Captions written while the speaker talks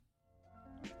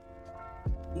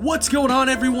What's going on,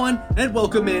 everyone, and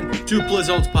welcome in to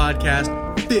Plizont's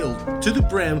podcast, filled to the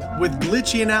brim with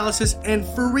glitchy analysis and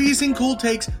freezing cold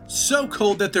takes, so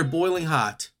cold that they're boiling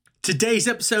hot. Today's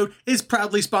episode is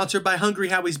proudly sponsored by Hungry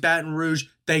Howie's Baton Rouge.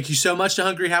 Thank you so much to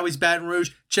Hungry Howie's Baton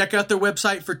Rouge. Check out their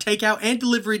website for takeout and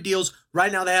delivery deals.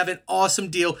 Right now they have an awesome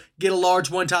deal. Get a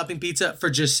large one-topping pizza for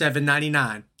just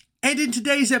 $7.99. And in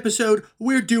today's episode,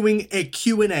 we're doing a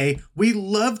Q&A. We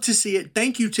love to see it.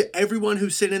 Thank you to everyone who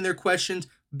sent in their questions.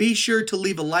 Be sure to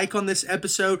leave a like on this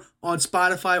episode on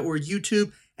Spotify or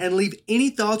YouTube and leave any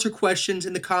thoughts or questions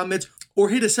in the comments or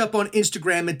hit us up on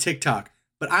Instagram and TikTok.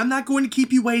 But I'm not going to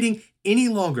keep you waiting any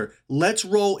longer. Let's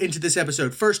roll into this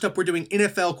episode. First up, we're doing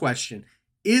NFL question.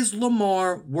 Is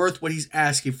Lamar worth what he's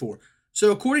asking for? So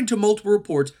according to multiple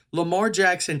reports, Lamar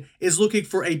Jackson is looking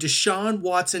for a Deshaun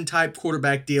Watson type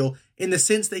quarterback deal in the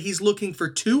sense that he's looking for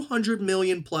 $200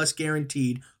 million plus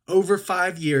guaranteed over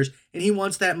 5 years. And he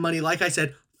wants that money, like I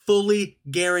said, fully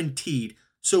guaranteed.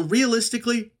 So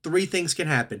realistically, three things can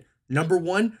happen. Number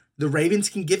one, the Ravens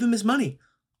can give him his money.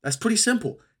 That's pretty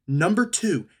simple. Number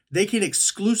two, they can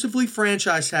exclusively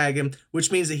franchise tag him,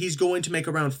 which means that he's going to make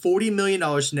around $40 million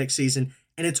next season,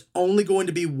 and it's only going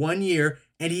to be 1 year,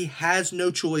 and he has no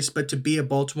choice but to be a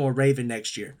Baltimore Raven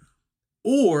next year.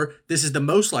 Or, this is the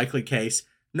most likely case,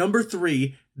 number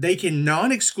three, they can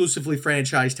non-exclusively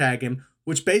franchise tag him,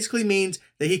 which basically means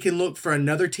that he can look for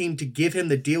another team to give him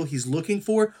the deal he's looking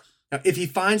for. Now, if he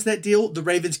finds that deal, the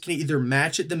Ravens can either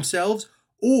match it themselves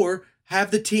or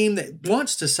have the team that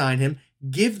wants to sign him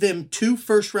give them 2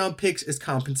 first-round picks as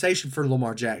compensation for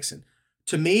Lamar Jackson.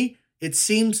 To me, it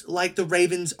seems like the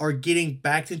Ravens are getting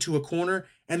backed into a corner,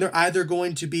 and they're either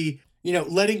going to be,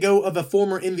 letting go of a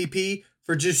former MVP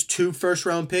for just 2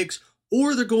 first-round picks,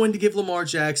 or they're going to give Lamar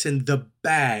Jackson the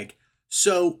bag.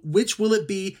 So which will it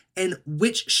be, and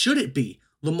which should it be?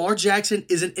 Lamar Jackson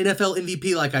is an NFL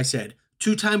MVP, like I said,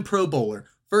 2-time Pro Bowler,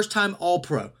 first-time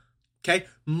All-Pro, okay?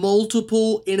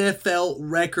 Multiple NFL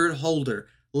record holder.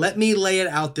 Let me lay it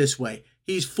out this way.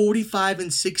 He's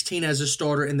 45-16 as a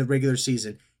starter in the regular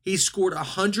season. He's scored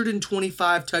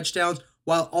 125 touchdowns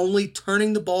while only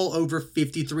turning the ball over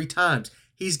 53 times.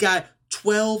 He's got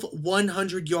 12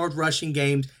 100-yard rushing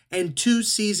games and 2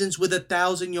 seasons with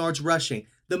 1,000 yards rushing,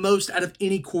 the most out of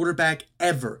any quarterback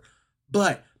ever.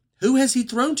 But who has he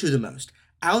thrown to the most?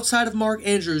 Outside of Mark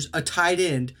Andrews, a tight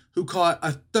end who caught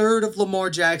a third of Lamar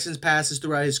Jackson's passes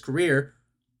throughout his career,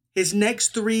 his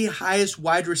next 3 highest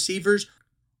wide receivers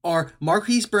are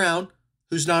Marquise Brown,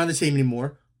 who's not on the team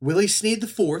anymore, Willie Snead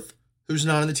IV, who's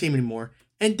not on the team anymore,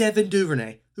 and Devin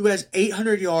Duvernay, who has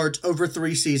 800 yards over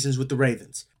 3 seasons with the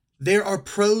Ravens. There are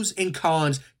pros and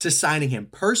cons to signing him.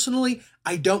 Personally,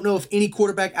 I don't know if any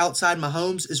quarterback outside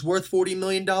Mahomes is worth $40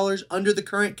 million under the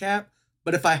current cap,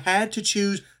 but if I had to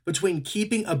choose between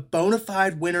keeping a bona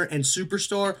fide winner and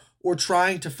superstar or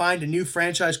trying to find a new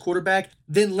franchise quarterback,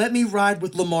 then let me ride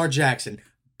with Lamar Jackson.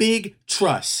 Big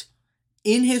trust.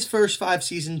 In his first 5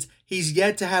 seasons, he's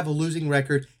yet to have a losing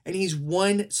record, and he's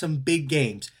won some big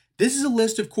games. This is a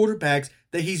list of quarterbacks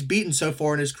that he's beaten so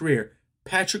far in his career.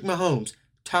 Patrick Mahomes,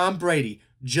 Tom Brady,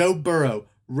 Joe Burrow,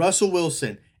 Russell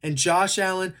Wilson, and Josh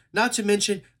Allen, not to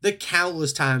mention the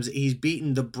countless times that he's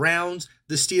beaten the Browns,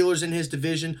 the Steelers in his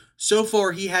division. So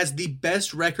far, he has the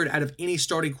best record out of any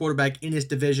starting quarterback in his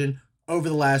division over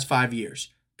the last 5 years.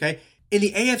 Okay? In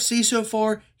the AFC so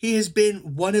far, he has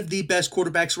been one of the best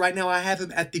quarterbacks. Right now, I have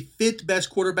him at the 5th best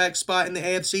quarterback spot in the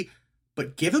AFC.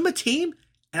 But give him a team,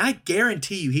 and I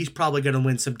guarantee you he's probably going to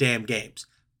win some damn games.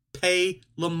 Pay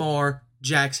Lamar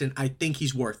Jackson. I think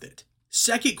he's worth it.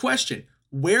 Second question.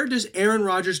 Where does Aaron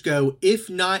Rodgers go if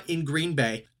not in Green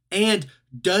Bay? And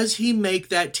does he make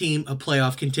that team a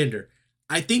playoff contender?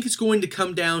 I think it's going to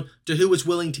come down to who is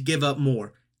willing to give up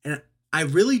more. And I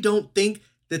really don't think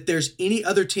that there's any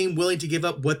other team willing to give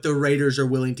up what the Raiders are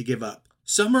willing to give up.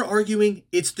 Some are arguing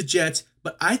it's the Jets,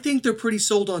 but I think they're pretty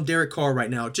sold on Derek Carr right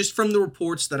now, just from the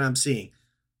reports that I'm seeing.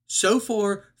 So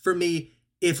far, for me,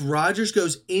 if Rodgers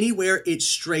goes anywhere, it's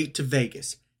straight to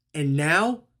Vegas. And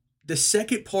now, the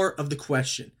second part of the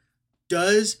question,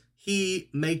 does he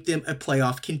make them a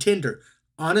playoff contender?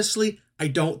 Honestly, I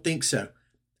don't think so.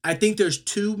 I think there's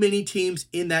too many teams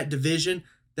in that division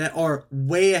that are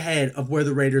way ahead of where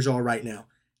the Raiders are right now.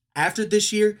 After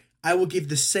this year, I will give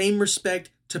the same respect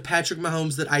to Patrick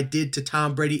Mahomes that I did to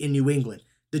Tom Brady in New England.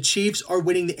 The Chiefs are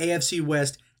winning the AFC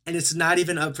West, and it's not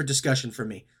even up for discussion for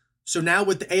me. So now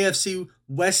with the AFC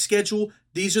West schedule,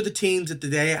 these are the teams that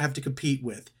they have to compete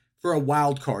with for a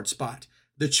wild card spot.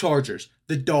 The Chargers,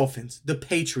 the Dolphins, the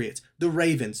Patriots, the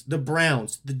Ravens, the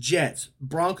Browns, the Jets,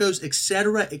 Broncos,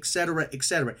 etc., etc.,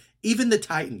 etc. Even the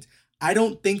Titans. I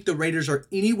don't think the Raiders are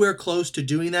anywhere close to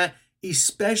doing that,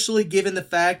 especially given the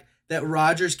fact that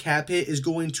Rodgers' cap hit is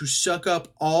going to suck up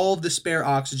all the spare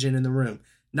oxygen in the room.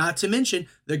 Not to mention,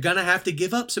 they're going to have to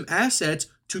give up some assets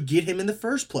to get him in the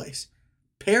first place.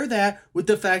 Pair that with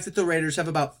the fact that the Raiders have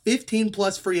about 15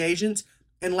 plus free agents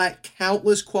and lack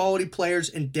countless quality players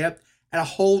and depth at a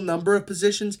whole number of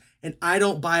positions, and I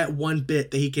don't buy it one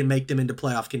bit that he can make them into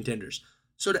playoff contenders.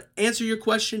 So to answer your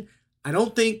question, I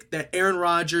don't think that Aaron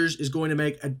Rodgers is going to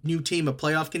make a new team a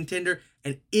playoff contender,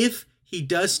 and if he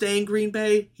does stay in Green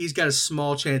Bay, he's got a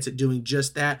small chance at doing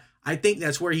just that. I think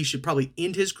that's where he should probably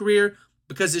end his career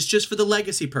because it's just for the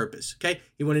legacy purpose, okay?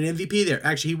 He won an MVP there.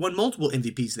 Actually, he won multiple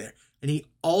MVPs there, and he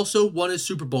also won a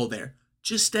Super Bowl there.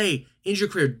 Just stay in your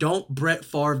career. Don't Brett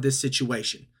Favre this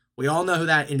situation. We all know who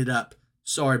that ended up.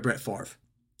 Sorry, Brett Favre.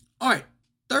 All right,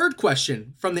 third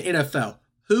question from the NFL.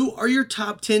 Who are your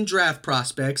top 10 draft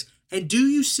prospects, and do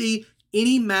you see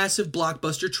any massive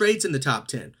blockbuster trades in the top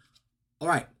 10? All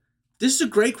right, this is a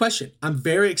great question. I'm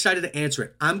very excited to answer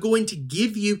it. I'm going to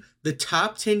give you the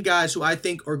top 10 guys who I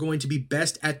think are going to be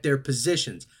best at their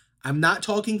positions. I'm not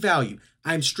talking value.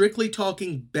 I'm strictly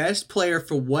talking best player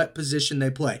for what position they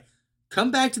play.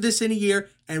 Come back to this in a year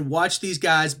and watch these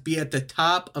guys be at the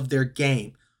top of their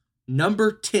game.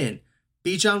 Number 10,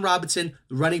 Bijan Robinson,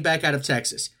 the running back out of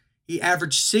Texas. He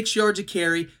averaged 6 yards a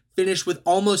carry, finished with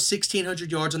almost 1,600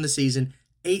 yards on the season,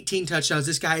 18 touchdowns.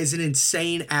 This guy is an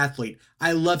insane athlete.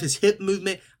 I love his hip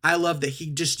movement. I love that he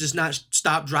just does not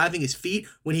stop driving his feet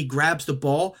when he grabs the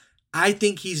ball. I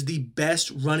think he's the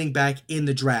best running back in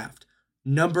the draft.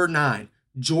 Number 9,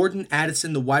 Jordan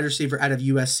Addison, the wide receiver out of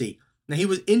USC. Now, he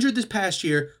was injured this past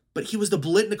year, but he was the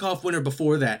Blitnikoff winner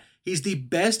before that. He's the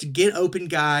best get-open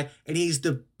guy, and he's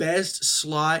the best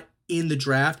slot in the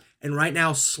draft. And right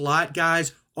now, slot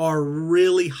guys are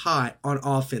really hot on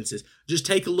offenses. Just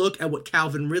take a look at what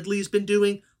Calvin Ridley's been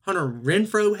doing. Hunter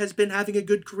Renfrow has been having a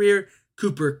good career.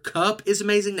 Cooper Kupp is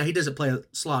amazing. Now, he doesn't play a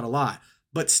slot a lot,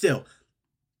 but still,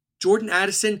 Jordan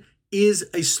Addison is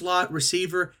a slot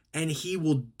receiver, and he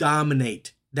will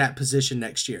dominate that position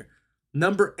next year.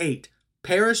 Number 8,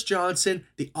 Paris Johnson,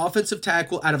 the offensive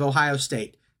tackle out of Ohio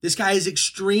State. This guy is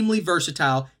extremely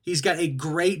versatile. He's got a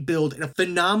great build and a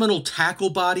phenomenal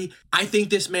tackle body. I think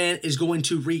this man is going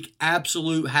to wreak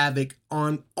absolute havoc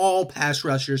on all pass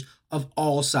rushers of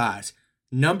all size.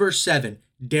 Number 7,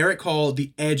 Derek Hall,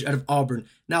 the edge out of Auburn.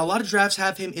 Now, a lot of drafts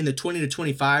have him in the 20 to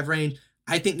 25 range.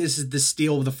 I think this is the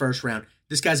steal of the first round.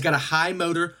 This guy's got a high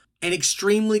motor, an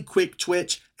extremely quick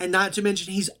twitch, and not to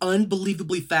mention he's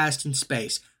unbelievably fast in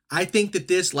space. I think that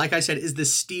this, like I said, is the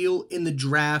steal in the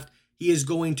draft. He is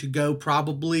going to go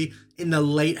probably in the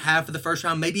late half of the first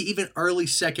round, maybe even early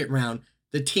second round.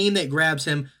 The team that grabs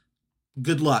him,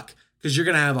 good luck, because you're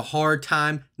going to have a hard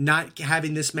time not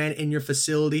having this man in your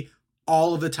facility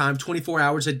all of the time, 24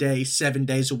 hours a day, 7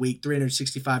 days a week,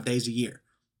 365 days a year.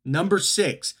 Number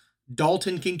 6,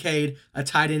 Dalton Kincaid, a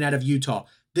tight end out of Utah.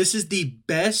 This is the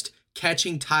best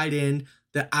catching tight end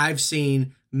that I've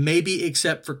seen, maybe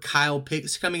except for Kyle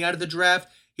Pitts coming out of the draft.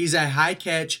 He's a high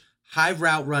catch, high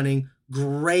route running,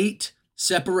 great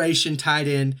separation tight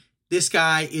end. This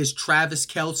guy is Travis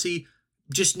Kelce.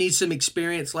 Just needs some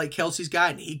experience like Kelce's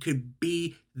got, and he could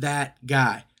be that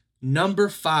guy. Number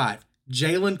 5,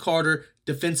 Jalen Carter,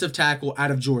 defensive tackle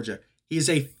out of Georgia. He is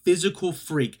a physical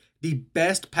freak, the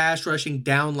best pass rushing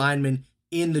down lineman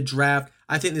in the draft.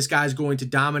 I think this guy is going to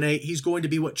dominate. He's going to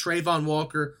be what Trayvon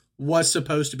Walker was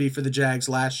supposed to be for the Jags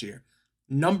last year.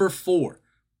 Number 4,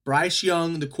 Bryce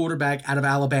Young, the quarterback out of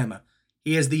Alabama.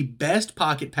 He is the best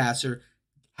pocket passer,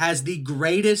 has the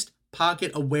greatest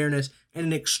pocket awareness, and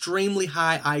an extremely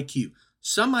high IQ.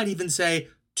 Some might even say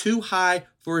too high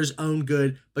for his own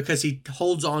good because he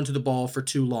holds on to the ball for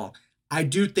too long. I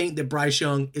do think that Bryce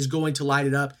Young is going to light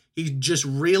it up. He just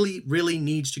really, really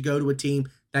needs to go to a team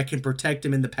that can protect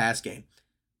him in the pass game.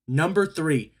 Number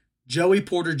 3, Joey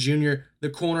Porter Jr., the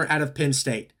corner out of Penn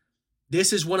State.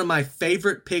 This is one of my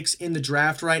favorite picks in the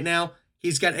draft right now.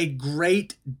 He's got a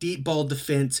great deep ball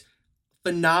defense,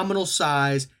 phenomenal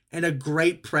size, and a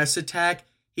great press attack.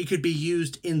 He could be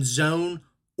used in zone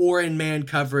or in man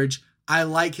coverage. I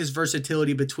like his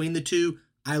versatility between the two.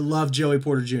 I love Joey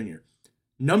Porter Jr.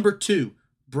 Number 2,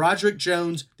 Broderick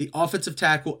Jones, the offensive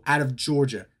tackle out of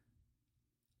Georgia.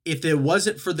 If it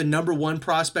wasn't for the number 1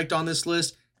 prospect on this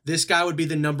list, this guy would be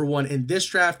the number 1 in this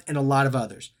draft and a lot of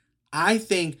others. I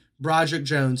think Broderick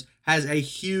Jones has a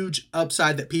huge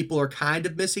upside that people are kind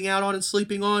of missing out on and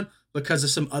sleeping on because of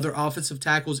some other offensive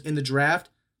tackles in the draft.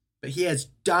 But he has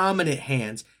dominant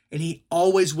hands, and he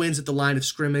always wins at the line of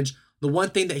scrimmage. The one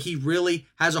thing that he really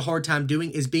has a hard time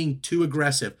doing is being too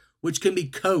aggressive, which can be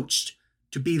coached.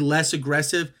 to be less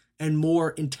aggressive and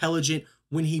more intelligent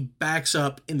when he backs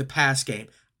up in the pass game.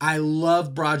 I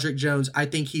love Broderick Jones. I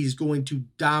think he's going to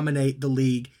dominate the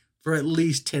league for at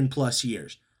least 10 plus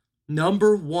years.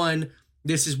 Number one,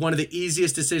 this is one of the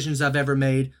easiest decisions I've ever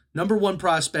made. Number one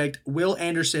prospect, Will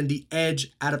Anderson, the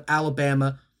edge out of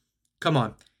Alabama. Come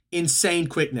on, insane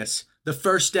quickness. The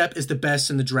first step is the best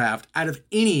in the draft out of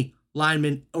any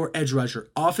lineman or edge rusher,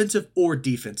 offensive or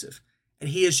defensive. And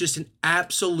he is just an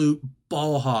absolute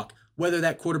ball hawk, whether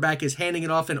that quarterback is handing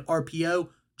it off in RPO,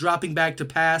 dropping back to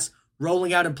pass,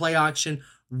 rolling out in play action.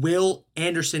 Will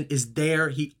Anderson is there.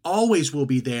 He always will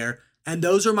be there. And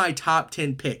those are my top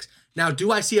 10 picks. Now,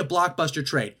 do I see a blockbuster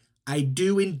trade? I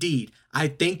do indeed. I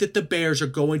think that the Bears are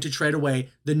going to trade away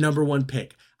the number one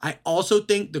pick. I also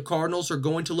think the Cardinals are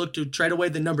going to look to trade away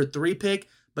the number 3 pick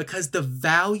because the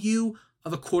value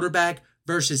of a quarterback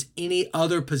versus any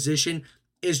other position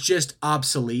is just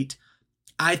obsolete.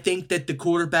 I think that the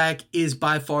quarterback is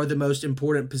by far the most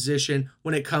important position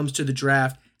when it comes to the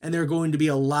draft, and there are going to be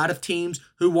a lot of teams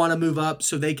who want to move up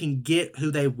so they can get who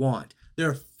they want. There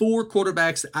are 4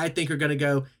 quarterbacks that I think are going to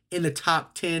go in the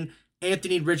top 10: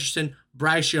 Anthony Richardson,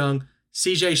 Bryce Young,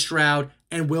 CJ Stroud,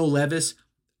 and Will Levis.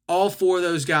 All 4 of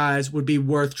those guys would be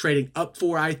worth trading up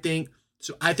for, I think.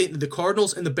 So I think that the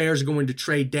Cardinals and the Bears are going to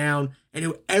trade down, and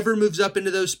whoever moves up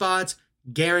into those spots,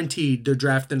 guaranteed they're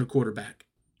drafting a quarterback.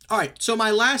 All right, so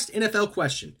my last NFL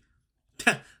question,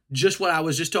 just what I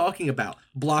was just talking about,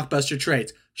 blockbuster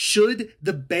trades. Should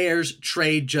the Bears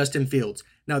trade Justin Fields?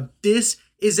 Now, this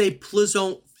is a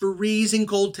Plizont freezing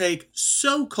cold take,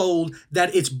 so cold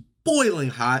that it's boiling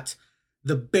hot.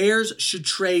 The Bears should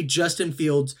trade Justin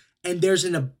Fields, and there's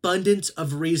an abundance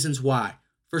of reasons why.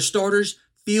 For starters,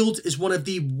 Fields is one of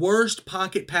the worst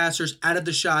pocket passers out of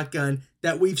the shotgun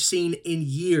that we've seen in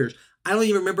years. I don't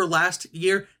even remember last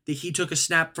year that he took a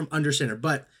snap from under center,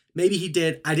 but maybe he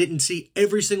did. I didn't see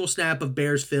every single snap of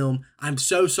Bears film. I'm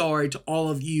so sorry to all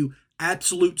of you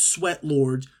absolute sweat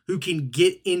lords who can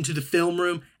get into the film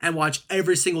room and watch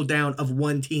every single down of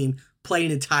one team play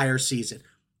an entire season.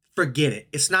 Forget it.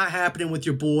 It's not happening with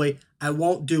your boy. I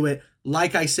won't do it.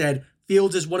 Like I said,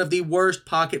 Fields is one of the worst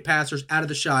pocket passers out of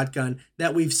the shotgun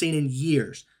that we've seen in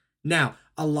years. Now,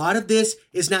 a lot of this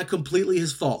is not completely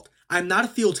his fault. I'm not a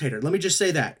Fields hater. Let me just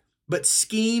say that. But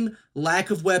scheme, lack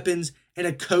of weapons, and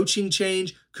a coaching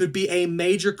change could be a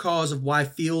major cause of why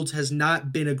Fields has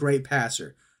not been a great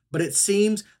passer. But it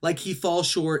seems like he falls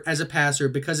short as a passer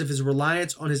because of his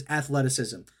reliance on his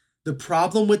athleticism. The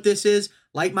problem with this is,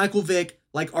 like Michael Vick,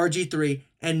 like RG3,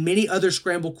 and many other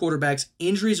scramble quarterbacks,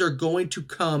 injuries are going to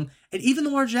come. And even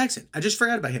Lamar Jackson, I just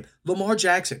forgot about him. Lamar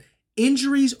Jackson,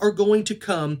 injuries are going to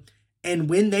come. And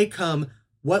when they come,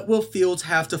 what will Fields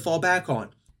have to fall back on?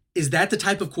 Is that the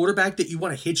type of quarterback that you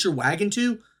want to hitch your wagon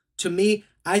to? To me,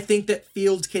 I think that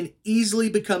Fields can easily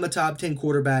become a top 10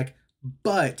 quarterback,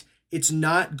 but it's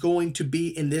not going to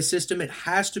be in this system. It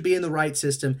has to be in the right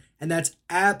system. And that's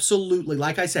absolutely,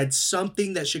 like I said,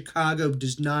 something that Chicago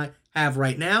does not have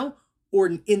right now or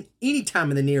in any time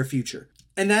in the near future.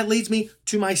 And that leads me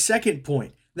to my second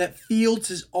point, that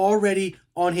Fields is already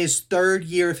on his 3rd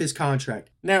year of his contract.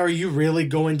 Now, are you really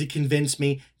going to convince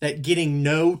me that getting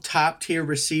no top-tier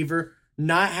receiver,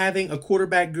 not having a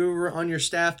quarterback guru on your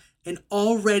staff, and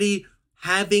already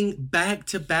having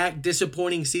back-to-back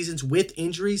disappointing seasons with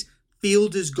injuries,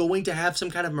 Fields is going to have some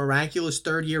kind of miraculous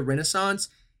 3rd-year renaissance?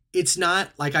 It's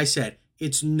not, like I said,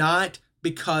 it's not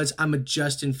because I'm a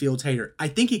Justin Fields hater. I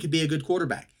think he could be a good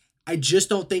quarterback. I just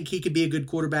don't think he could be a good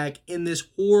quarterback in this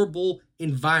horrible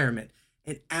environment.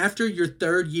 And after your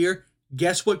 3rd year,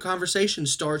 guess what conversation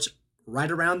starts right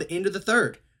around the end of the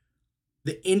 3rd?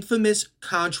 The infamous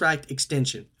contract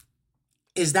extension.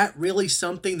 Is that really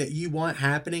something that you want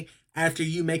happening after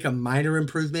you make a minor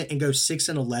improvement and go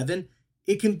 6-11?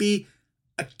 It can be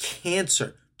a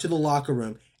cancer to the locker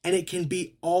room, and it can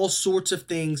be all sorts of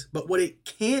things, but what it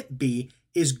can't be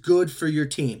is good for your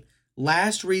team.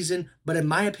 Last reason, but in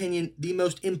my opinion, the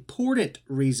most important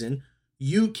reason,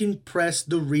 you can press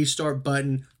the restart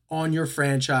button on your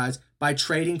franchise by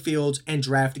trading Fields and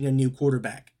drafting a new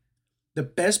quarterback. The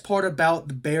best part about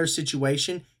the Bears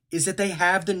situation is that they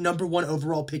have the number 1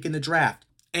 overall pick in the draft.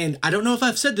 And I don't know if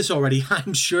I've said this already.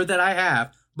 I'm sure that I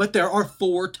have. But there are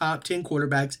 4 top 10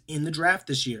 quarterbacks in the draft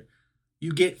this year.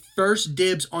 You get first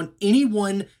dibs on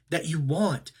anyone that you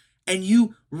want. And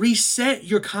you reset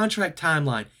your contract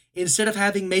timeline. Instead of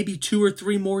having maybe 2 or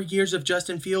 3 more years of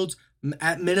Justin Fields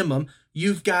at minimum,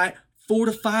 you've got 4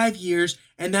 to 5 years.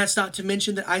 And that's not to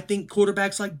mention that I think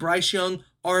quarterbacks like Bryce Young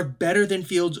are better than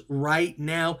Fields right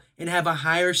now and have a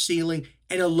higher ceiling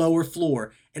and a lower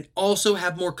floor and also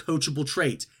have more coachable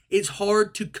traits. It's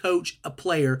hard to coach a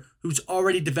player who's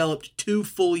already developed 2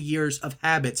 full years of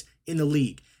habits in the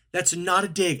league. That's not a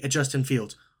dig at Justin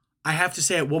Fields. I have to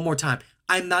say it one more time.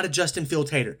 I'm not a Justin Fields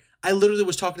hater. I literally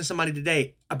was talking to somebody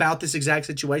today about this exact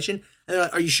situation. And they're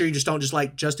like, are you sure you just don't just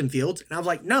like Justin Fields? And I was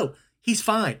like, no, he's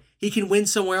fine. He can win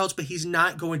somewhere else, but he's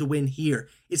not going to win here.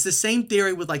 It's the same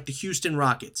theory with like the Houston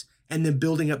Rockets and then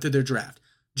building up through their draft.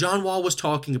 John Wall was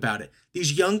talking about it.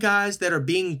 These young guys that are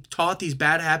being taught these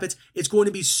bad habits, it's going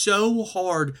to be so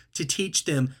hard to teach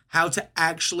them how to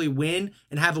actually win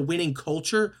and have a winning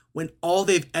culture when all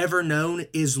they've ever known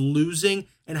is losing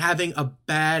and having a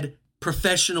bad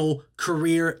professional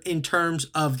career in terms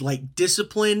of like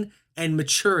discipline and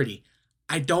maturity.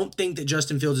 I don't think that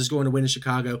Justin Fields is going to win in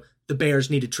Chicago. The Bears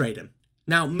need to trade him.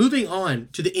 Now, moving on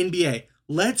to the NBA,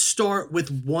 let's start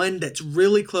with one that's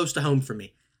really close to home for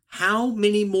me. How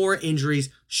many more injuries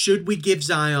should we give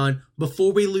Zion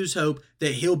before we lose hope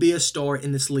that he'll be a star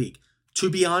in this league? To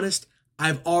be honest,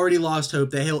 I've already lost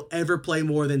hope that he'll ever play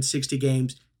more than 60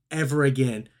 games ever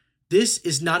again. This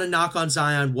is not a knock on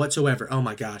Zion whatsoever. Oh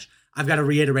my gosh. I've got to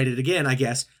reiterate it again, I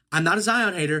guess. I'm not a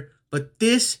Zion hater, but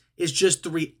this is just the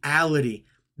reality.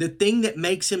 The thing that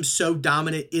makes him so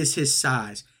dominant is his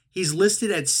size. He's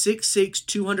listed at 6'6",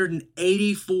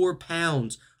 284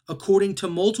 pounds. According to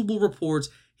multiple reports,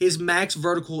 his max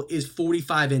vertical is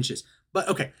 45 inches. But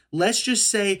okay, let's just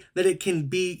say that it can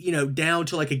be, down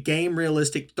to like a game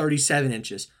realistic 37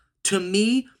 inches. To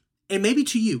me, and maybe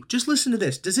to you, just listen to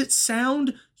this. Does it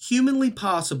sound humanly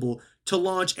possible to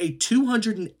launch a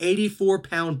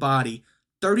 284-pound body,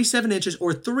 37 inches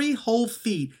or 3 whole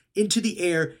feet into the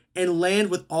air and land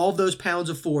with all those pounds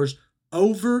of force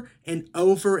over and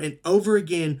over and over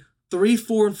again, 3,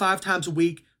 4, and 5 times a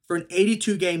week for an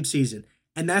 82-game season?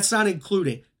 And that's not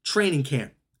including training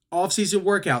camp, off-season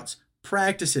workouts,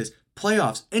 practices,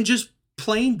 playoffs, and just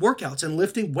plain workouts and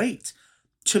lifting weights.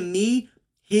 To me,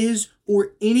 his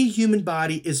or any human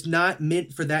body is not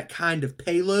meant for that kind of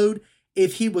payload.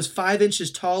 If he was 5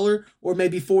 inches taller or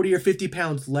maybe 40 or 50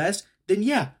 pounds less, then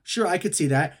yeah, sure, I could see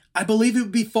that. I believe it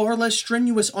would be far less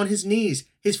strenuous on his knees,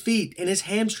 his feet, and his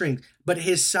hamstrings, but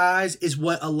his size is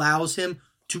what allows him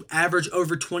to average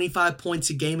over 25 points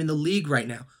a game in the league right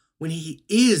now. When he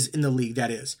is in the league,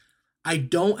 that is. I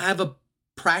don't have a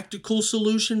practical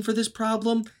solution for this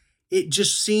problem. It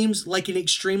just seems like an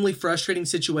extremely frustrating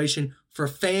situation for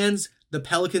fans, the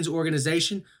Pelicans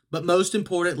organization, but most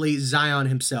importantly, Zion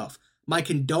himself. My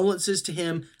condolences to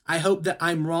him. I hope that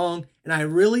I'm wrong, and I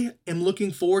really am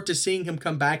looking forward to seeing him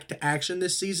come back to action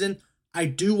this season. I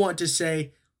do want to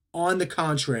say, on the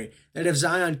contrary, that if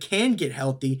Zion can get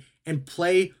healthy and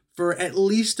play for at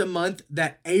least a month,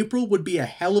 that April would be a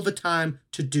hell of a time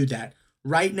to do that.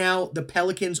 Right now, the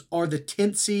Pelicans are the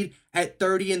 10th seed at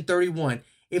 30-31.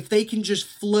 If they can just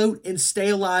float and stay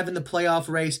alive in the playoff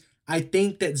race, I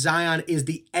think that Zion is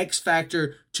the X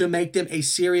factor to make them a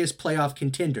serious playoff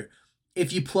contender.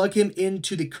 If you plug him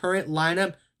into the current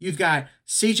lineup, you've got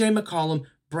CJ McCollum,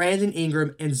 Brandon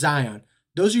Ingram, and Zion.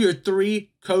 Those are your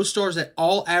 3 co-stars that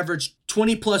all average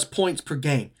 20-plus points per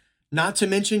game. Not to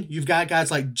mention, you've got guys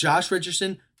like Josh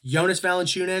Richardson, Jonas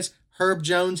Valanciunas, Herb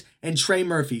Jones, and Trey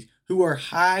Murphy, who are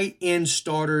high-end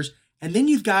starters. And then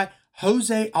you've got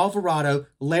Jose Alvarado,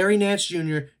 Larry Nance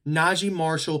Jr., Najee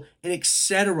Marshall, and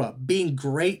etc. being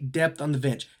great depth on the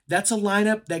bench. That's a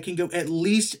lineup that can go at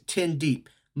least 10 deep.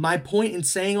 My point in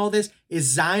saying all this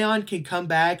is Zion can come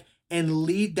back and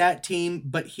lead that team,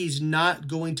 but he's not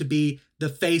going to be the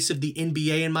face of the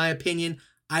NBA, in my opinion.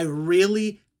 I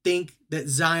really think that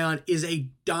Zion is a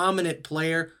dominant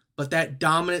player, but that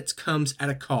dominance comes at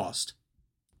a cost.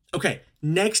 Okay,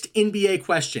 next NBA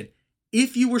question.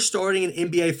 If you were starting an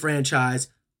NBA franchise,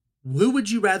 who would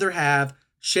you rather have,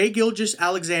 Shai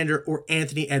Gilgeous-Alexander or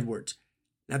Anthony Edwards?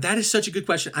 Now, that is such a good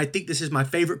question. I think this is my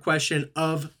favorite question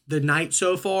of the night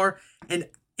so far, and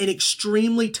an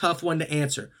extremely tough one to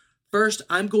answer. First,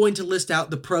 I'm going to list out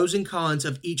the pros and cons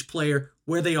of each player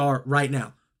where they are right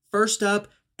now. First up,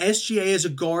 SGA is a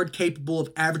guard capable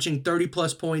of averaging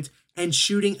 30-plus points and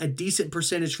shooting a decent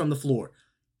percentage from the floor.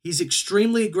 He's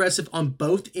extremely aggressive on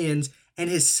both ends, and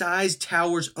his size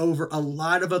towers over a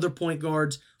lot of other point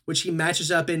guards, which he matches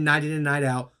up in night in and night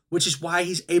out, which is why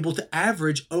he's able to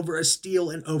average over a steal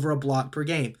and over a block per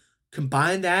game.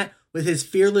 Combine that with his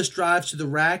fearless drives to the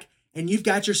rack, and you've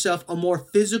got yourself a more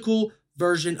physical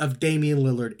version of Damian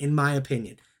Lillard, in my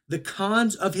opinion. The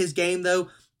cons of his game, though,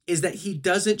 is that he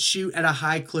doesn't shoot at a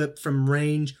high clip from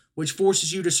range, which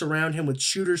forces you to surround him with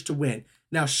shooters to win.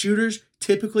 Now, shooters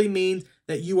typically mean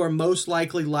that you are most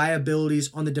likely liabilities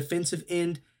on the defensive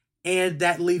end, and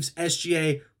that leaves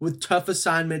SGA with tough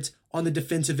assignments on the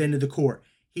defensive end of the court.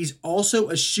 He's also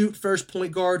a shoot-first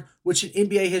point guard, which in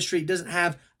NBA history doesn't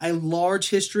have a large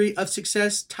history of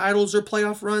success, titles, or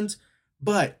playoff runs.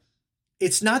 But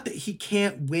it's not that he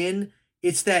can't win.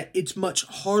 It's that it's much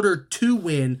harder to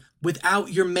win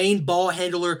without your main ball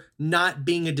handler not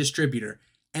being a distributor.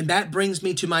 And that brings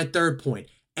me to my third point.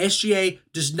 SGA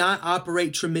does not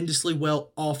operate tremendously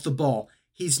well off the ball.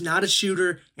 He's not a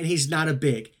shooter and he's not a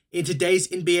big. In today's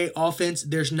NBA offense,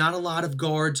 there's not a lot of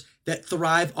guards that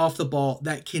thrive off the ball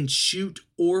that can shoot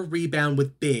or rebound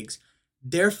with bigs.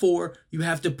 Therefore, you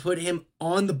have to put him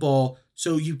on the ball,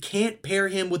 so you can't pair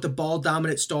him with a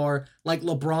ball-dominant star like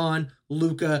LeBron,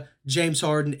 Luka, James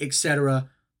Harden, etc.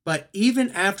 But even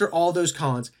after all those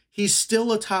cons, he's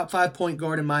still a top 5 point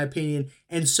guard in my opinion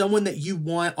and someone that you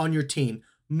want on your team.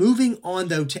 Moving on,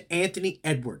 though, to Anthony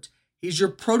Edwards. He's your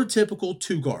prototypical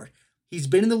 2 guard. He's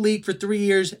been in the league for 3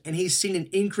 years, and he's seen an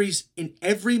increase in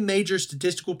every major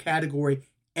statistical category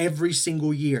every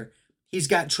single year. He's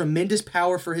got tremendous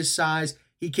power for his size.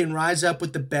 He can rise up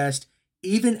with the best.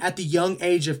 Even at the young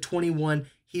age of 21,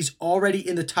 he's already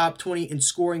in the top 20 in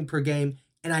scoring per game,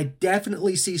 and I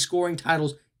definitely see scoring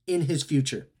titles in his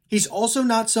future. He's also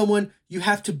not someone you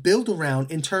have to build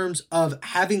around in terms of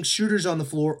having shooters on the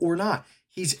floor or not.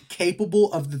 He's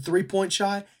capable of the three-point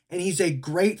shot, and he's a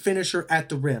great finisher at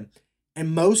the rim.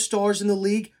 And most stars in the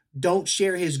league don't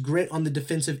share his grit on the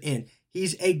defensive end.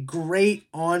 He's a great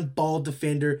on-ball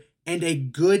defender and a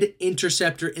good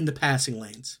interceptor in the passing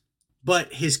lanes.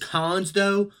 But his cons,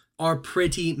 though, are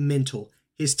pretty mental.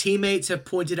 His teammates have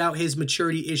pointed out his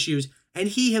maturity issues, and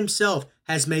he himself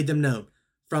has made them known.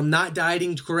 From not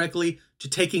dieting correctly to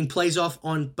taking plays off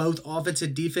on both offense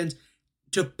and defense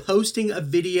to posting a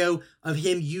video of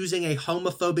him using a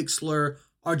homophobic slur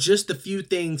are just the few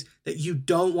things that you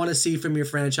don't want to see from your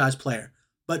franchise player.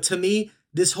 But to me,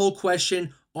 this whole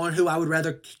question on who I would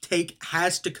rather take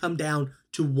has to come down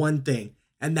to one thing,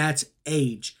 and that's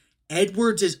age.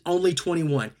 Edwards is only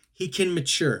 21. He can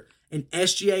mature, and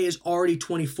SGA is already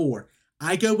 24.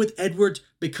 I go with Edwards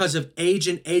because of age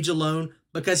and age alone,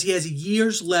 because he has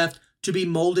years left to be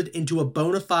molded into a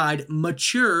bona fide,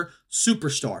 mature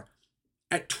superstar.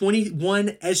 At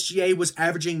 21, SGA was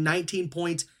averaging 19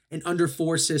 points and under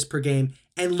 4 assists per game,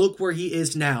 and look where he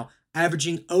is now,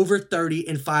 averaging over 30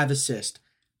 and 5 assists.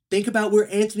 Think about where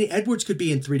Anthony Edwards could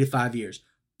be in 3 to 5 years.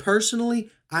 Personally,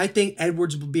 I think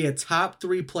Edwards will be a top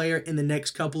 3 player in the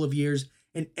next couple of years,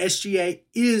 and SGA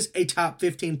is a top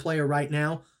 15 player right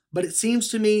now, but it seems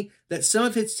to me that some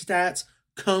of his stats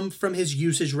come from his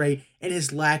usage rate and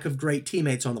his lack of great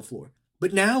teammates on the floor.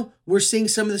 But now we're seeing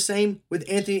some of the same with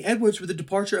Anthony Edwards with the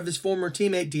departure of his former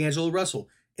teammate D'Angelo Russell.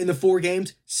 In the 4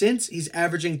 games since, he's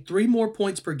averaging 3 more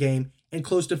points per game and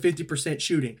close to 50%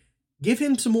 shooting. Give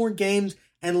him some more games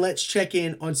and let's check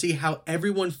in on see how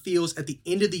everyone feels at the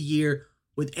end of the year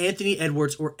with Anthony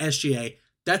Edwards or SGA.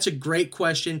 That's a great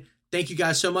question. Thank you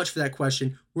guys so much for that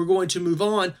question. We're going to move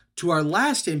on to our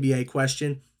last NBA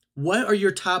question. What are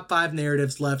your top 5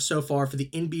 narratives left so far for the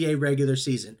NBA regular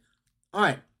season? All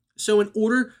right, so in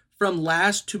order from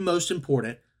last to most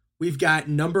important, we've got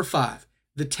number 5,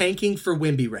 the tanking for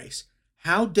Wemby race.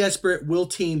 How desperate will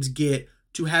teams get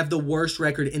to have the worst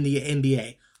record in the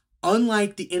NBA?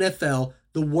 Unlike the NFL,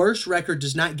 the worst record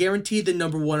does not guarantee the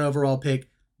number 1 overall pick,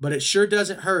 but it sure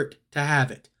doesn't hurt to have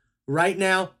it. Right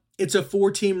now, it's a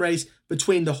 4-team race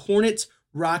between the Hornets,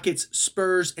 Rockets,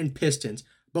 Spurs, and Pistons,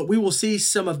 but we will see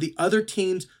some of the other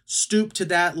teams stoop to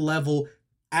that level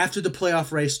after the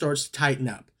playoff race starts to tighten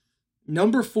up.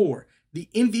 Number 4, the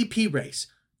MVP race.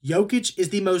 Jokic is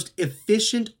the most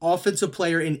efficient offensive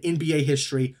player in NBA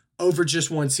history over just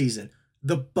one season.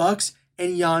 The Bucks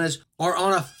and Giannis are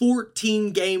on a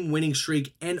 14-game winning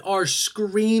streak and are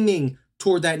screaming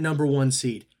toward that number 1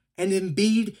 seed. And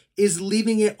Embiid is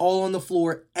leaving it all on the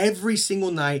floor every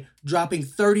single night, dropping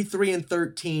 33 and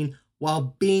 13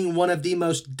 while being one of the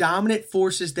most dominant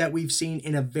forces that we've seen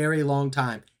in a very long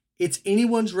time. It's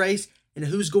anyone's race, and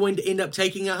who's going to end up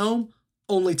taking it home?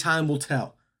 Only time will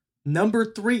tell. Number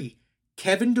 3,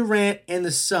 Kevin Durant and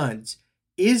the Suns.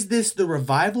 Is this the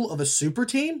revival of a super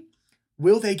team?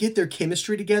 Will they get their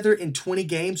chemistry together in 20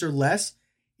 games or less?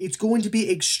 It's going to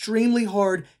be extremely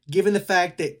hard given the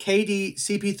fact that KD,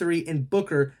 CP3, and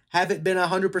Booker haven't been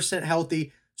 100%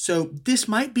 healthy, so this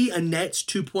might be a Nets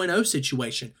 2.0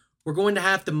 situation. We're going to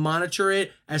have to monitor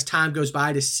it as time goes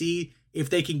by to see if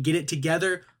they can get it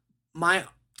together. My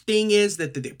thing is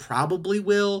that they probably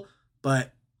will,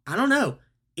 but I don't know.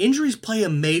 Injuries play a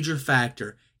major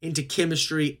factor into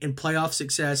chemistry and playoff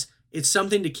success. It's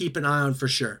something to keep an eye on for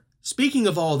sure. Speaking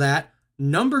of all that,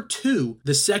 number 2,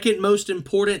 the second most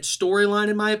important storyline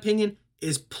in my opinion,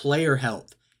 is player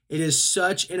health. It is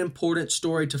such an important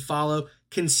story to follow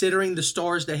considering the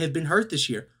stars that have been hurt this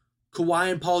year.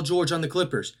 Kawhi and Paul George on the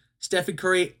Clippers, Stephen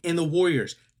Curry and the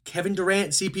Warriors, Kevin Durant,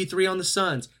 CP3 on the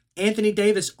Suns, Anthony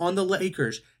Davis on the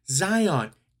Lakers,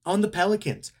 Zion on the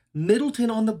Pelicans,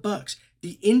 Middleton on the Bucks.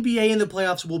 The NBA in the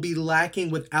playoffs will be lacking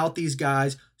without these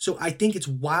guys, so I think it's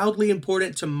wildly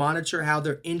important to monitor how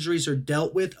their injuries are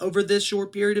dealt with over this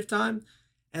short period of time.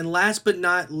 And last but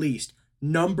not least,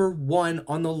 number 1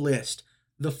 on the list,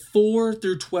 the 4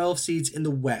 through 12 seeds in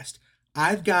the West.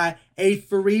 I've got a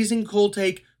freezing cold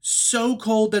take, so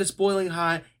cold that it's boiling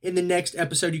hot in the next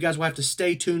episode. You guys will have to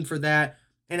stay tuned for that.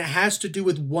 And it has to do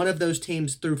with one of those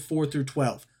teams through 4 through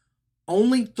 12.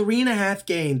 Only 3.5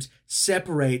 games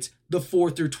separates the 4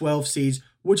 through 12 seeds,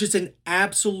 which is an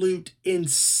absolute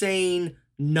insane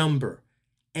number.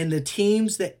 And the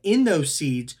teams that in those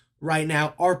seeds right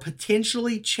now are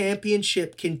potentially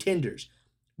championship contenders.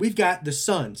 We've got the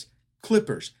Suns,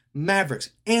 Clippers, Mavericks,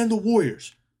 and the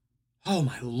Warriors. Oh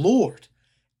my Lord.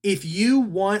 If you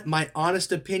want my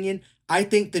honest opinion, I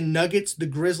think the Nuggets, the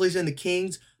Grizzlies, and the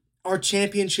Kings are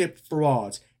championship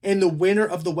frauds. And the winner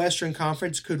of the Western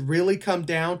Conference could really come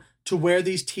down to where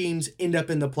these teams end up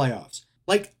in the playoffs.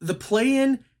 Like, the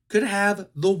play-in could have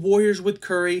the Warriors with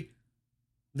Curry,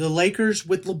 the Lakers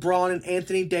with LeBron and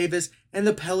Anthony Davis, and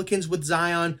the Pelicans with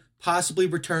Zion possibly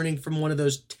returning from one of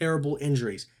those terrible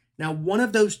injuries. Now, one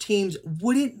of those teams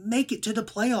wouldn't make it to the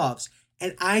playoffs.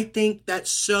 And I think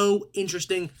that's so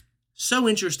interesting. So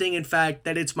interesting, in fact,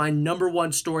 that it's my number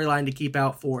 1 storyline to keep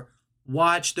out for.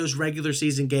 Watch those regular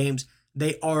season games.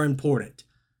 They are important.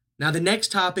 Now, the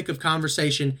next topic of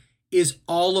conversation is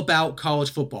all about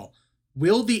college football.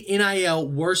 Will the NIL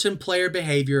worsen player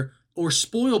behavior or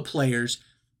spoil players?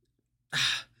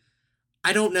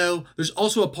 I don't know. There's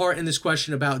also a part in this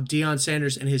question about Deion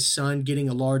Sanders and his son getting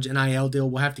a large NIL deal.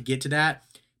 We'll have to get to that.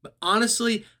 But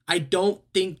honestly, I don't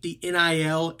think the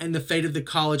NIL and the fate of the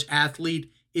college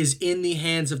athlete is in the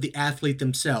hands of the athlete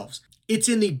themselves. It's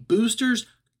in the boosters,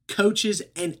 coaches,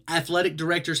 and athletic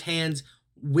directors' hands.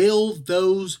 Will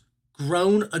those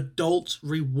grown adults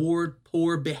reward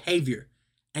poor behavior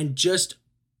and just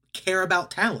care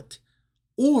about talent?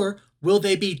 Or will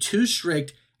they be too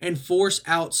strict and force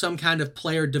out some kind of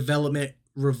player development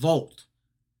revolt?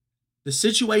 The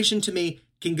situation to me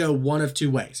can go one of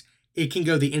 2 ways. It can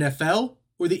go the NFL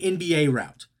or the NBA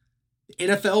route. The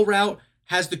NFL route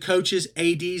has the coaches,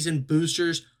 ADs, and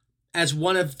boosters as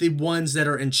one of the ones that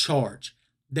are in charge.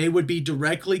 They would be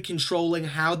directly controlling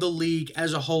how the league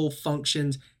as a whole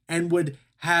functions and would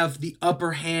have the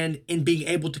upper hand in being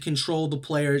able to control the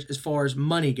players as far as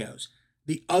money goes.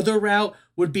 The other route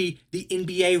would be the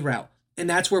NBA route, and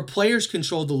that's where players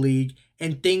control the league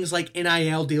and things like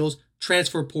NIL deals,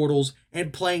 transfer portals,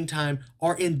 and playing time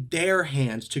are in their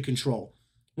hands to control.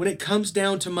 When it comes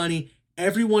down to money,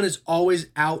 everyone is always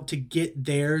out to get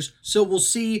theirs, so we'll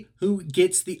see who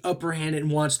gets the upper hand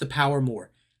and wants the power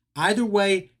more. Either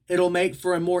way, it'll make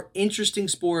for a more interesting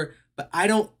sport, but I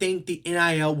don't think the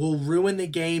NIL will ruin the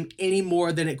game any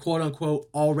more than it quote-unquote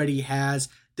already has.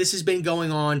 This has been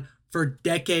going on for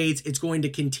decades. It's going to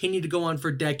continue to go on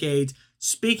for decades.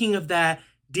 Speaking of that,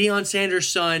 Deion Sanders'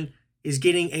 son is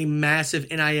getting a massive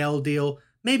NIL deal.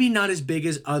 Maybe not as big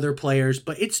as other players,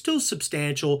 but it's still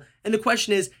substantial. And the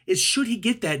question is should he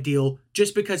get that deal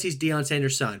just because he's Deion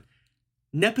Sanders' son?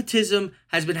 Nepotism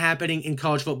has been happening in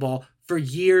college football for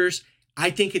years. I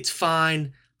think it's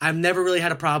fine. I've never really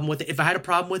had a problem with it. If I had a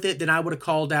problem with it, then I would have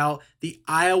called out the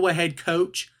Iowa head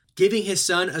coach giving his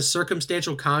son a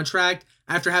circumstantial contract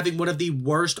after having one of the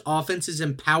worst offenses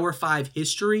in Power 5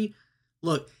 history.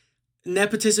 Look,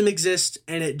 nepotism exists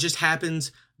and it just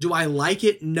happens. Do I like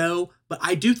it? No. But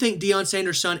I do think Deion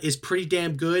Sanders' son is pretty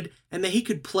damn good and that he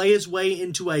could play his way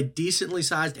into a decently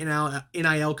sized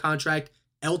NIL contract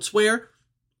elsewhere.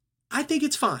 I think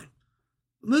it's fine.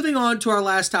 Moving on to our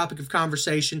last topic of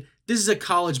conversation, this is a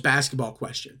college basketball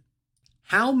question.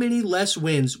 How many less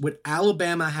wins would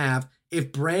Alabama have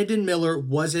if Brandon Miller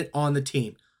wasn't on the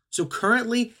team? So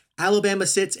currently, Alabama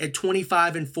sits at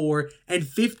 25-4 and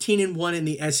 15-1 in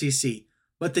the SEC,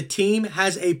 but the team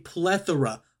has a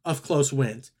plethora of close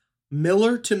wins.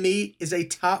 Miller, to me, is a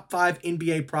top 5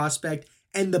 NBA prospect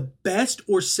and the best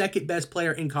or second best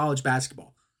player in college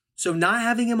basketball. So not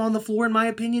having him on the floor, in my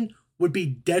opinion, would be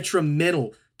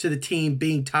detrimental to the team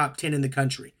being top 10 in the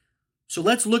country. So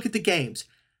let's look at the games.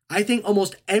 I think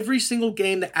almost every single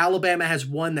game that Alabama has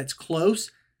won that's close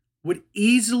would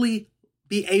easily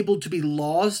be able to be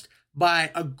lost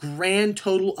by a grand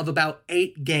total of about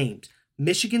 8 games.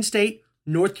 Michigan State,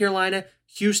 North Carolina,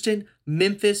 Houston,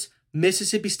 Memphis,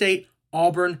 Mississippi State,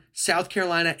 Auburn, South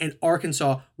Carolina, and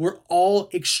Arkansas were all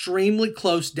extremely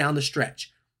close down the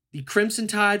stretch. The Crimson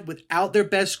Tide, without their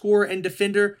best scorer and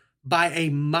defender by a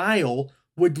mile,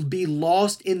 would be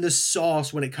lost in the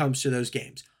sauce when it comes to those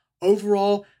games.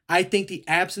 Overall, I think the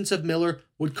absence of Miller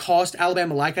would cost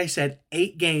Alabama, like I said,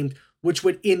 8 games, which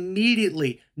would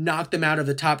immediately knock them out of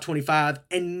the top 25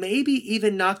 and maybe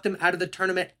even knock them out of the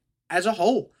tournament as a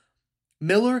whole.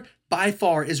 Miller, by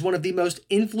far, is one of the most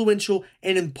influential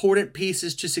and important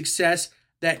pieces to success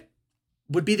that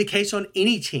would be the case on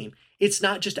any team. It's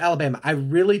not just Alabama. I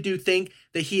really do think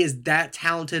that he is that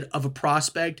talented of a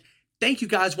prospect. Thank you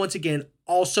guys once again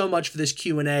all so much for this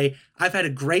Q&A. I've had a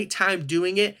great time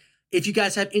doing it. If you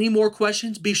guys have any more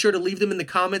questions, be sure to leave them in the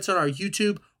comments on our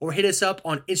YouTube or hit us up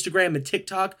on Instagram and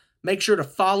TikTok. Make sure to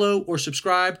follow or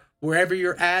subscribe wherever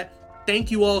you're at.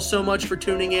 Thank you all so much for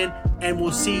tuning in, and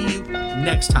we'll see you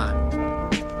next time.